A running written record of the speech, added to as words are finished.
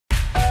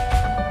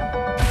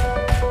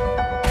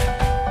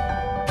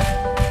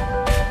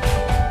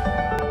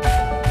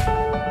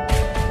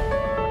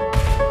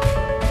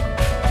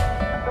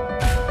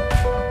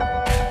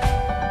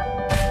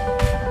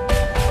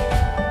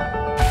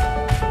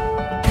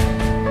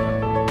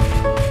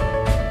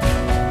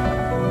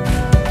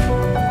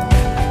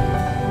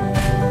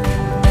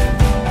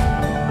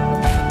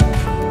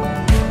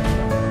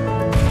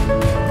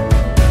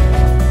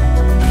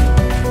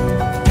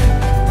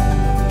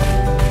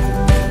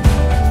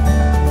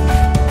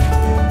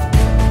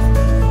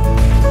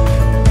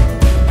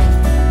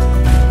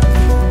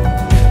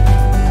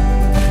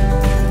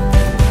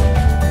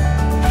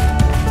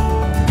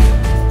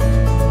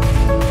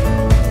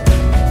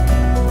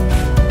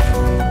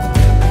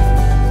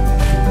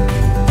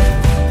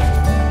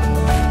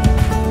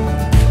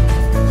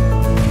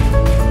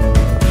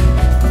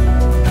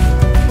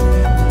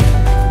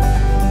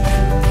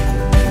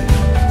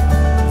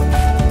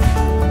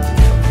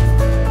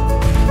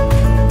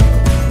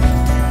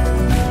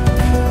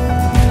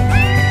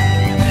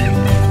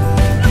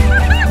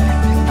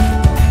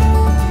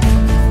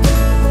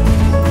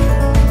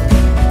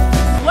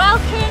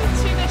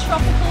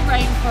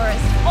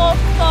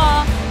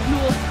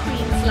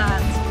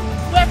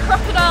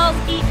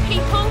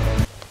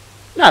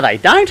No, they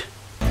don't.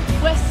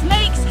 Where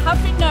snakes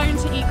have been known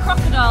to eat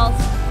crocodiles,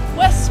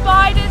 where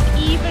spiders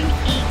even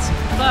eat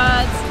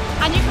birds,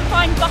 and you can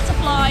find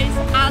butterflies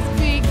as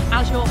big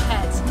as your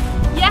head.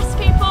 Yes,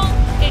 people,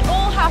 it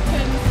all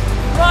happens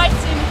right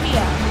in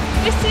here.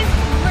 This is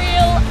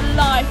real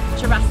life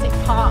Jurassic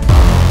Park.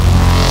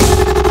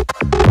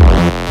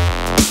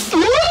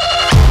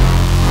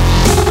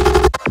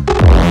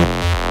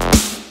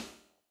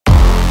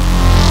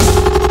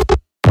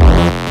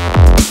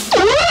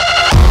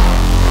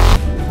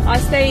 I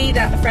stayed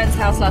at a friend's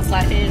house last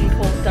night in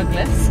Port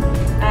Douglas,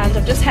 and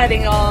I'm just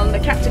heading on the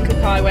Captain Cook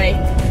Highway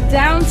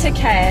down to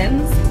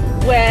Cairns,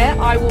 where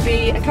I will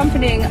be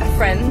accompanying a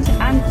friend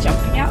and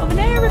jumping out of an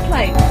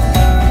aeroplane.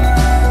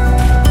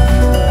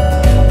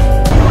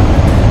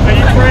 Are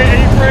you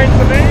friends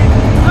with me?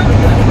 I'm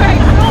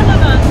friends, all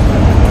of us.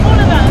 All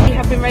of us. We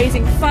have been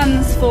raising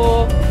funds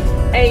for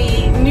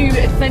a new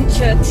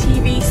adventure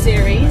TV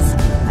series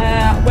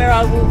where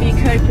I will be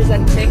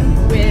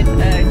co-presenting with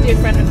a dear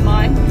friend of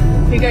mine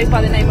who goes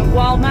by the name of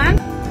Wildman.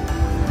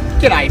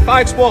 G'day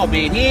folks,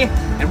 Wildman here,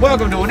 and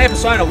welcome to an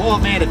episode of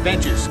Wildman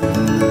Adventures.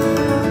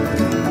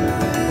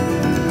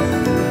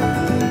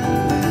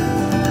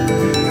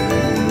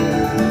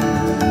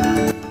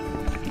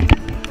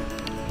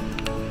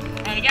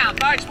 How you going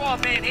folks,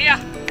 Wildman here.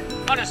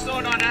 I just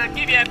thought I'd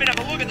give you a bit of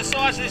a look at the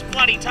size of this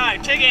bloody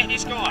toad. Check out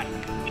this guy.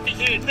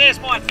 There's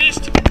my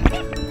fist.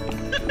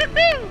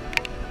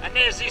 And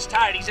there's this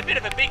toad. He's a bit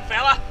of a big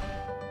fella.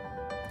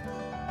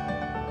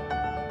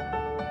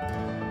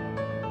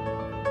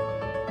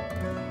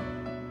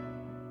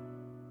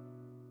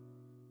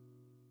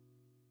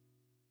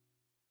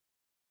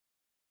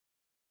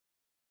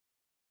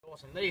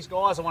 Awesome. These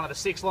guys are one of the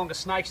 6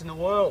 longest snakes in the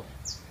world,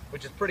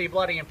 which is pretty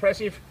bloody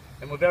impressive,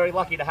 and we're very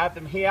lucky to have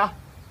them here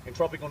in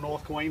tropical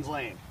North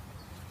Queensland.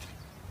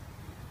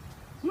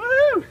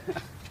 Woo!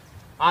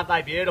 Aren't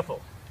they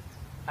beautiful?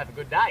 Have a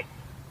good day.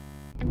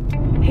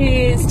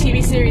 His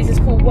TV series is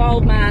called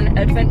Wildman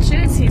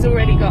Adventures. He's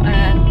already got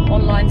an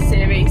online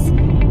series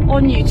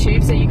on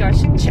YouTube, so you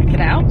guys should check it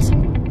out.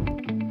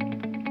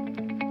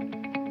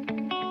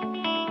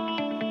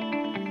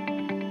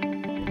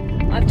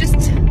 I've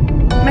just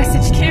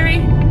messaged Kiri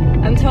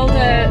and told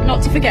her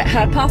not to forget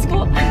her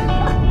passport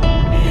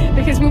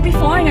because we'll be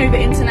flying over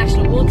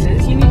international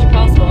waters. You need your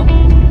passport.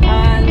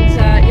 And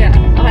yeah,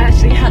 I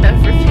actually had her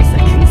for a few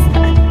seconds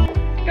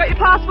there. Got your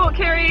passport,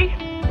 Kiri?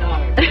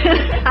 No.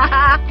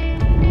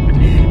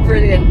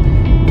 Brilliant.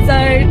 So,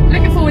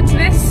 looking forward to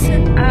this.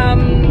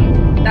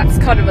 That's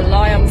kind of a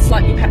lie, I'm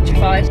slightly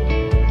petrified. I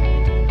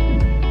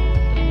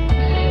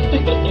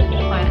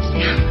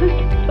actually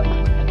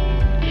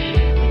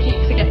I keep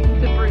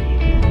forgetting to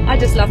breathe. I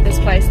just love this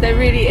place. There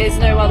really is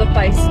no other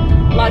place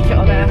like it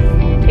on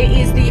Earth. It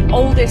is the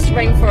oldest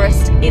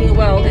rainforest in the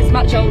world. It's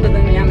much older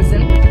than the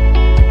Amazon.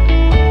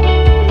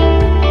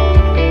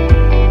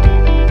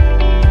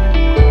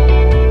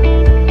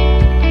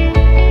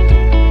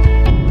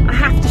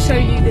 Show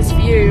you this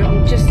view.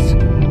 I'm just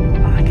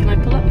can I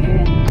pull up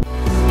here?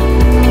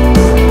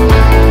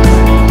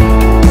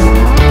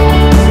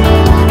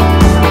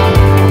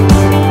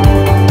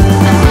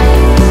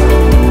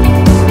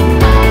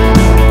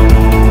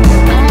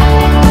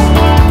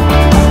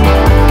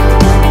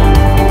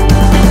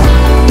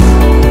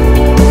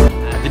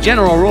 The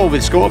general rule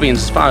with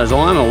scorpions, as far as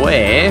I'm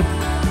aware,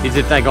 is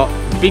if they got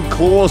big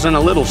claws and a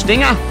little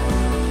stinger,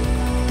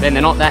 then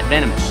they're not that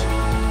venomous.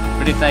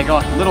 But if they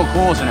got little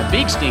claws and a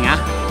big stinger,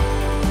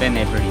 then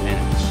they're pretty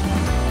venomous.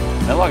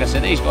 But like I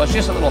said, these guys,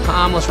 just a little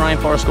harmless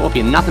rainforest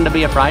scorpion, nothing to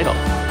be afraid of.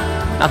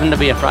 Nothing to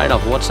be afraid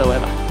of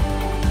whatsoever.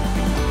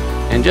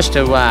 And just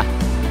to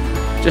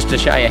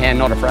show you how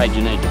not afraid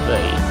you need to be.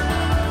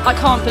 I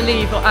can't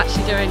believe you're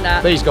actually doing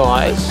that. These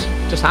guys,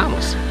 just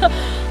harmless.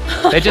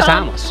 They're just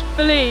harmless.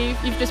 Believe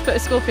you've just put a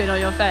scorpion on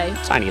your face.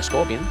 It's only a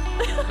scorpion.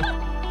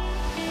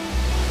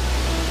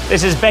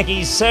 This is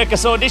Becky's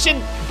circus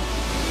audition.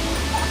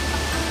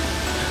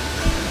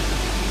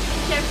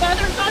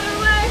 Further and further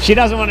away. She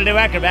doesn't want to do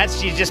acrobats,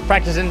 she's just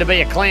practicing to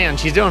be a clown.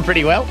 She's doing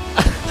pretty well.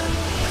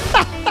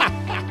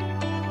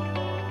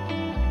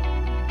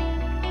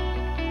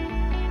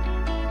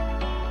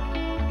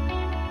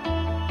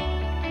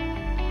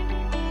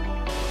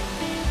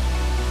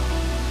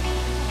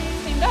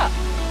 Steamed up.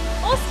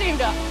 All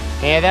steamed up.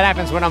 Yeah, that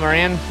happens when I'm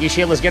around. You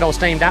shielders get all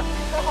steamed up.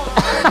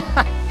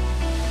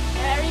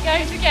 There he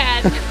goes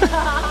again.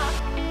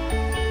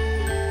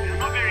 I'm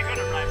not very good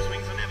at rope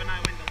swings, I never know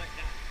when to let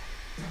go.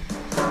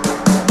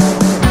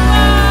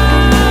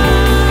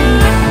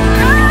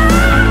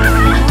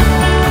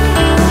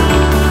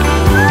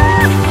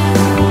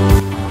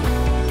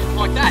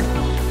 Like that.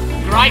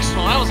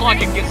 Graceful, that was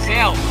like a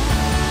gazelle.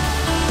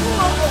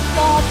 Oh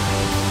God.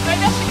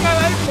 Maybe I should go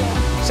over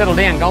there. Settle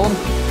down, Gollum.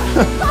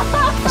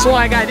 That's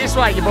why I go this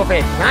way, you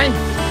buffhead, eh? I'm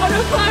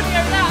not climbing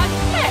over that. I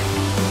slip.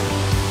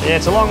 Yeah,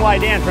 it's a long way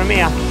down from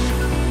here.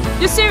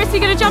 You're seriously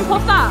going to jump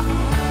off that?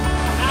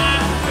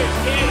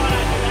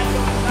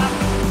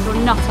 You're a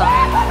nutter.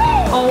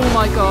 Oh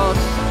my God.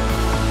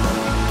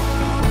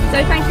 So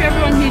thank you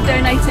everyone who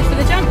donated for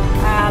the jump,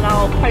 and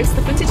I'll post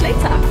the footage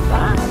later.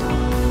 Bye.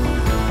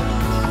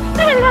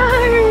 Hello!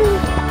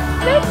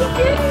 Look at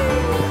you!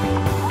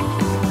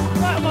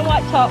 Right on my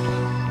white top.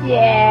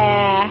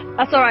 Yeah.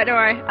 That's alright, don't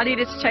worry. I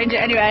needed to change it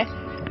anyway.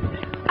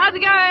 How's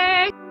it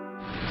going?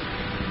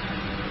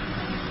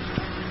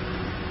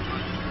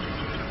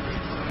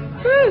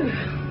 Whew.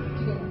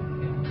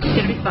 It's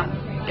gonna be fun.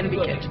 It's gonna be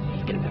good. It's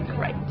gonna be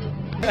great.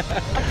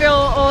 I feel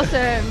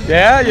awesome.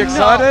 Yeah, you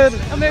excited?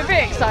 I'm a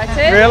bit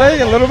excited.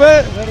 Really? A little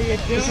bit?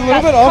 Just a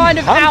little bit? Kind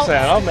of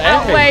I'm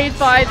outweighed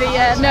by the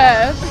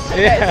nerves.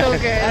 Yeah. It's all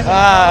good.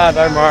 Ah,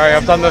 don't worry.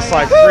 I've done this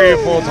like 3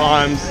 or 4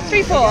 times.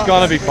 3, 4. It's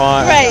gonna be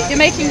fine. Great. You're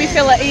making me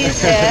feel at ease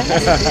here.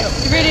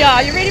 You really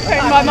are. You're really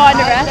putting my mind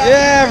at rest.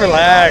 Yeah,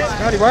 relax.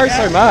 God, you worry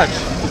so much.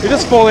 You're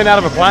just falling out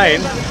of a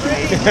plane.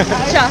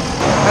 That's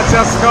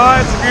our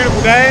sky. It's a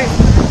beautiful day.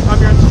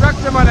 I'm your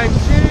instructor. My name's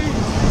Judy.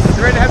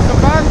 You ready to have some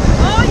fun?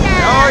 Oh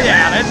yeah! Oh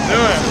yeah, let's do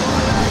it.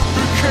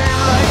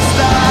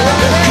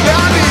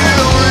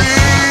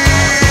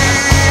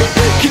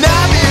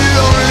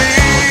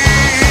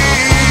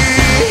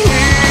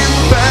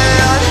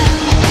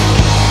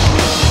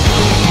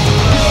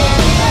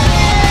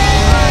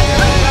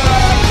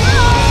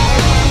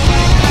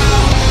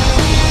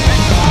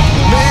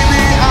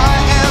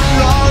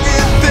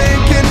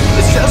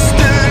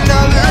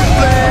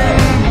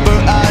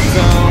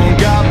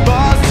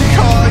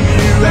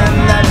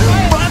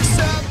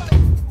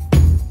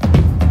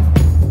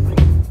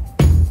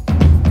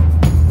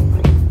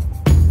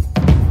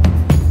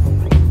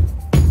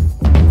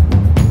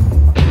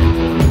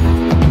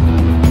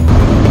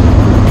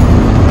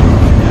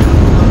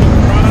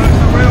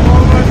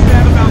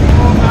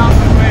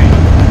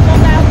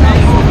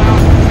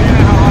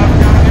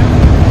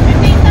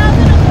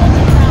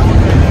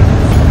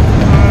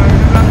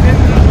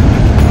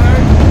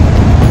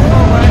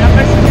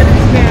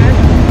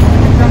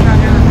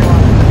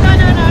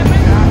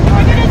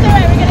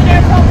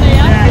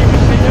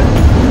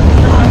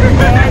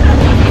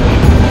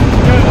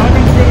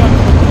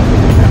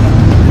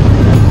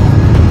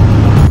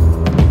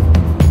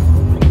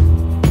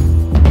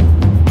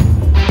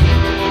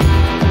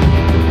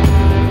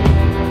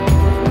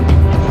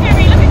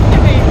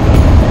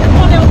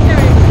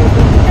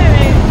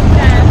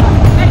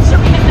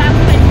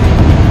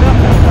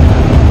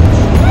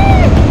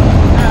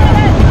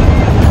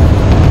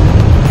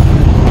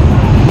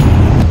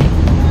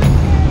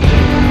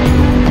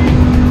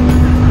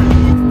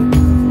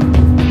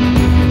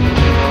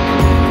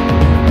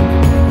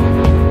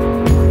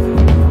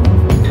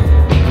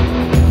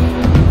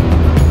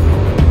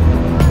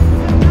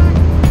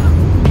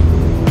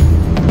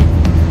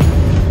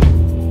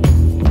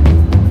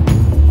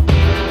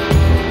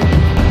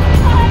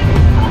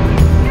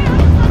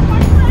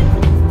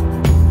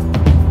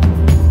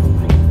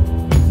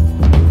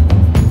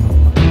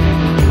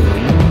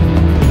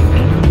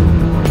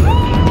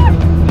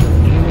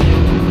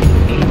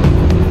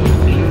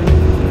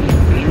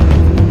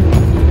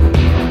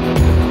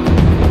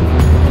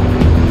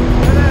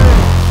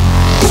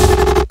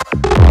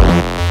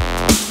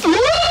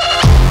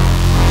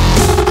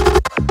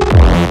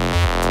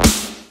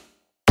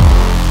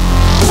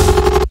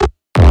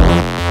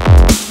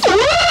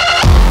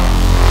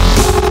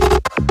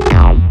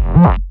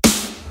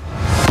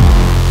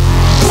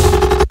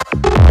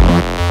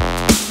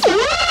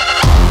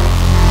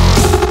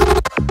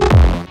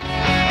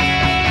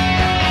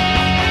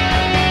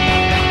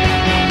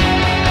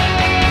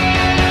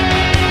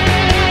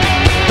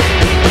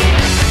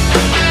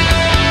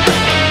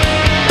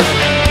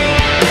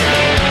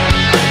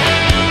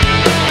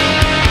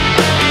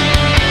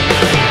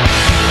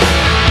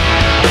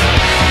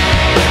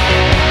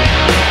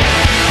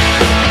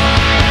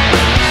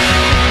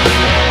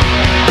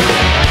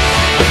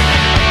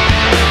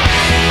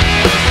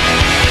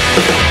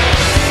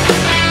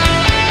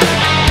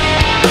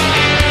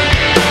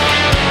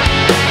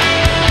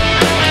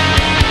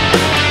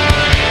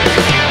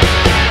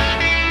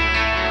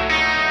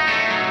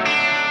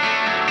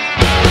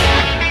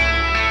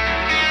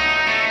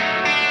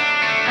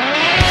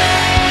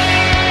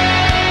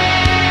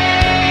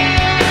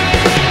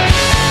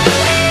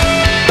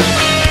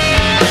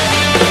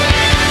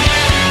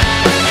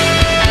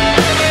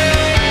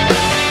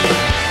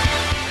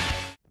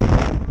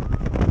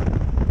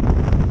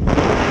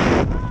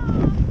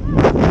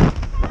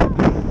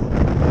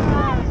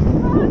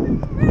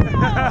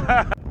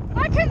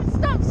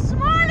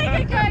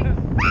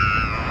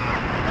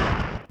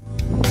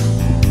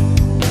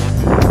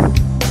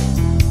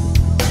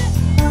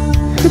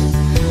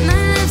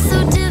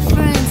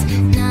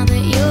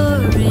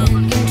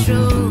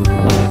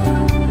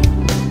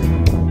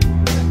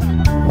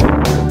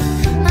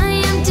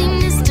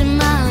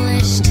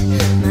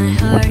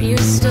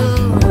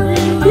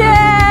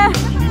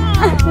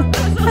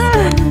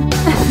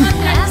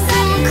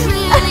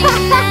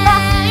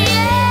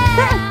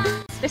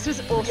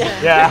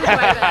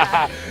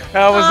 Yeah.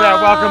 How was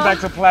that? Welcome back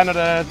to planet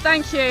Earth.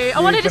 Thank you. I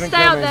wanted to stay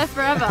out there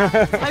forever.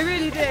 I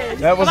really did.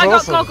 That was awesome. I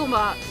got goggle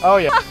marks. Oh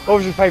yeah. What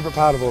was your favourite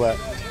part of all that?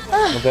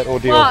 Of that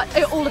ordeal? Well,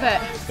 all of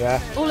it.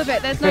 Yeah. All of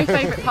it. There's no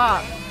favourite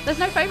part. There's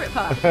no favourite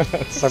part.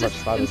 It's so much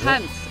fun.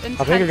 Intense.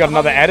 I think we've got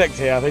another addict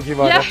here. I think you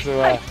might have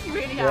to. You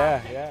really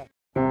have. Yeah.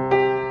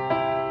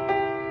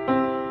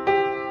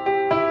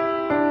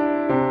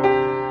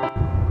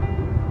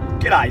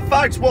 G'day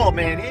folks,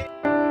 Wildman here.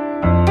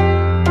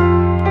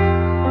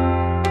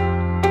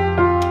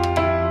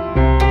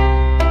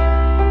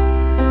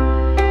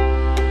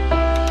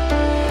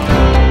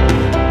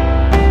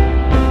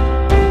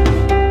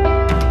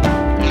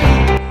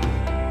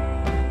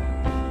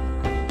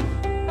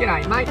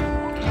 G'day mate,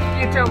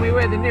 you tell me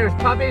where the nearest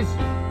pub is?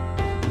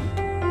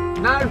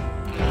 No?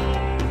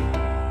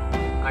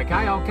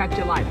 Okay, I'll catch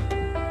you later.